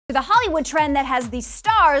The Hollywood trend that has the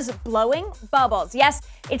stars blowing bubbles. Yes,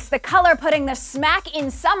 it's the color putting the smack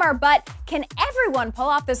in summer, but can everyone pull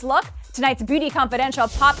off this look? Tonight's Beauty Confidential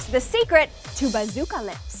pops the secret to Bazooka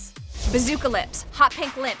lips. Bazooka lips, hot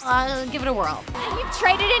pink lips. Give it a whirl. You've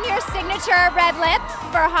traded in your signature red lip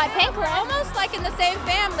for a hot pink. We're almost like in the same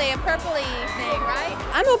family, a purpley thing, right?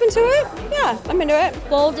 I'm open to it. Yeah, I'm into it.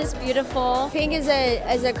 Bold is beautiful. Pink is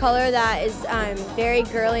a color that is very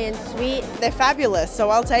girly and sweet. They're fabulous, so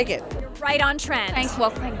I'll take it. You're right on trend.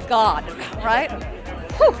 Thank God, right?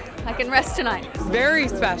 Whew, I can rest tonight. Very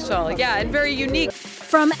special, yeah, and very unique.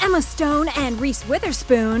 From Emma Stone and Reese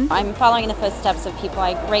Witherspoon, I'm following the footsteps of people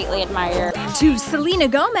I greatly admire, to Selena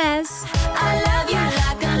Gomez, I love you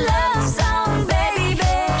like a love song, baby.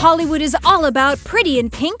 Hollywood is all about pretty in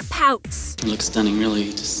pink pouts. It looks stunning,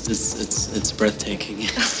 really. Just it's breathtaking.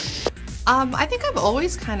 I think I've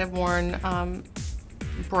always kind of worn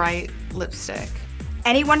bright lipstick.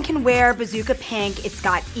 Anyone can wear Bazooka Pink. It's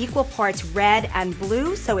got equal parts red and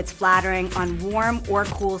blue, so it's flattering on warm or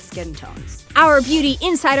cool skin tones. Our beauty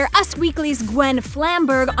insider, Us Weekly's Gwen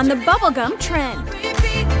Flamberg on the bubblegum trend.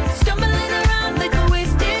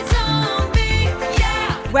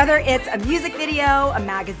 Whether it's a music video, a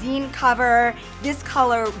magazine cover, this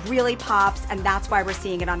color really pops, and that's why we're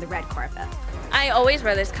seeing it on the red carpet. I always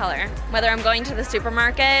wear this color, whether I'm going to the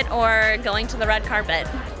supermarket or going to the red carpet.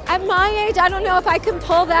 At my age, I don't know if I can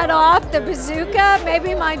pull that off. The Bazooka,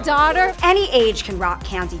 maybe my daughter. Any age can rock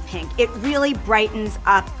candy pink. It really brightens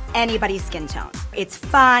up anybody's skin tone. It's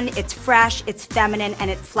fun, it's fresh, it's feminine, and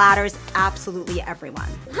it flatters absolutely everyone.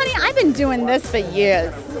 Honey, I've been doing this for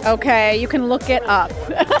years, okay? You can look it up.